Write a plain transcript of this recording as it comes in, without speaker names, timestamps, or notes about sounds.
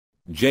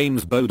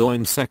James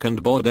Bowdoin,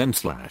 2nd Bowdoin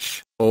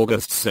 /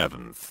 August 7,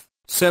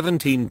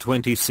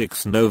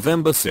 1726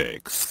 November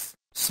 6,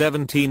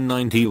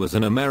 1790 was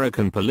an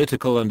American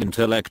political and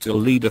intellectual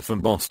leader from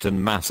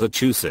Boston,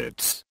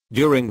 Massachusetts,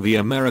 during the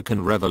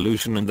American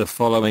Revolution and the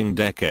following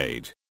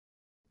decade.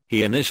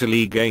 He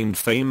initially gained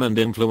fame and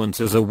influence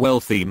as a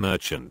wealthy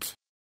merchant.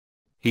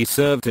 He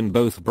served in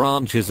both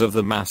branches of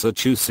the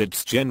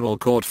Massachusetts General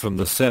Court from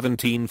the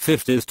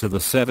 1750s to the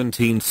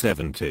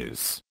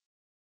 1770s.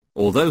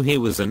 Although he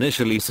was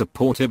initially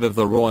supportive of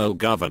the royal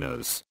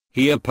governors,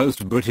 he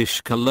opposed British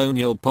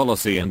colonial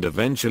policy and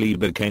eventually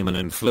became an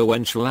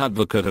influential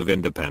advocate of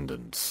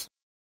independence.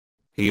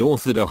 He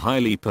authored a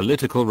highly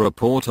political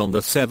report on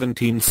the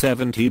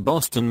 1770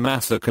 Boston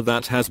Massacre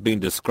that has been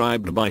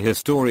described by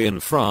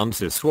historian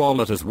Francis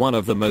Wallet as one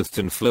of the most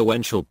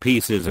influential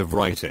pieces of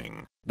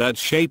writing that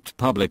shaped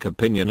public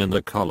opinion in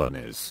the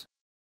colonies.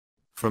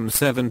 From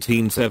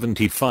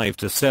 1775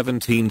 to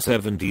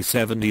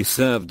 1777 he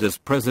served as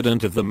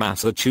president of the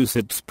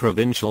Massachusetts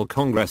Provincial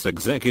Congress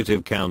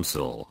Executive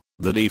Council,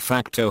 the de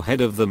facto head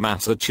of the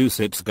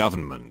Massachusetts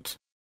government.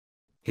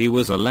 He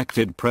was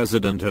elected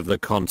president of the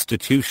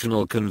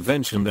Constitutional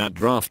Convention that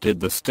drafted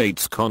the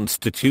state's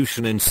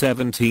constitution in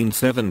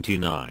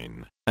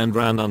 1779, and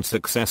ran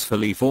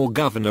unsuccessfully for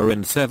governor in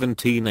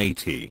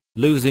 1780,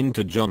 losing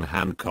to John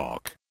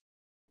Hancock.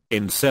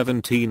 In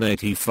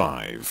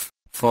 1785,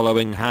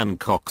 following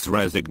Hancock's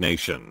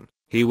resignation,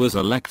 he was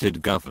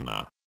elected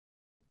governor.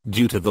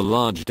 Due to the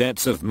large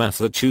debts of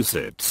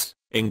Massachusetts,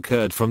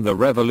 incurred from the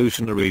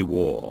Revolutionary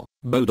War,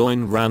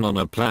 Bowdoin ran on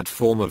a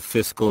platform of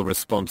fiscal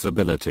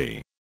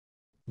responsibility.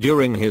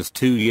 During his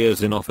 2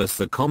 years in office,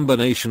 the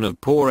combination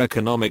of poor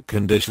economic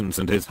conditions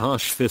and his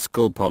harsh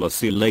fiscal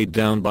policy laid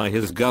down by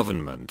his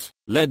government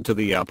led to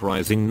the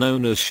uprising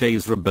known as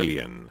Shays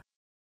Rebellion.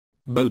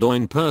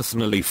 Bowdoin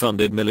personally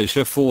funded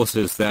militia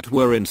forces that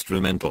were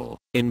instrumental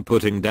in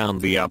putting down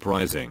the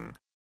uprising.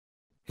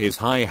 His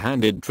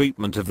high-handed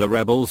treatment of the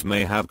rebels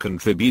may have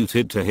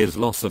contributed to his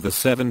loss of the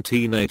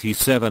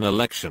 1787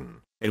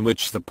 election, in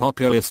which the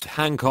populist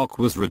Hancock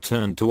was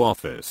returned to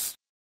office.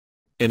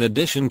 In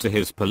addition to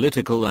his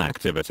political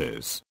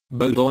activities,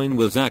 Bowdoin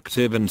was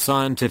active in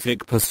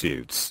scientific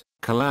pursuits,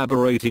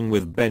 collaborating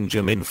with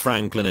Benjamin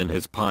Franklin in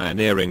his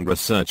pioneering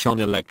research on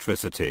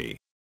electricity.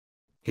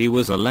 He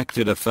was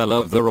elected a Fellow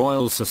of the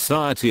Royal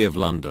Society of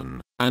London,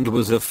 and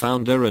was a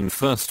founder and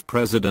first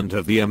president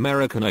of the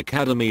American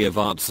Academy of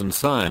Arts and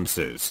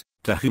Sciences,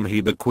 to whom he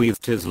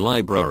bequeathed his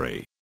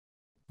library.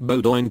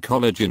 Bowdoin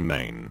College in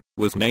Maine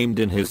was named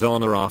in his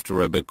honor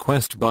after a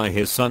bequest by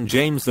his son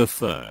James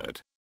III.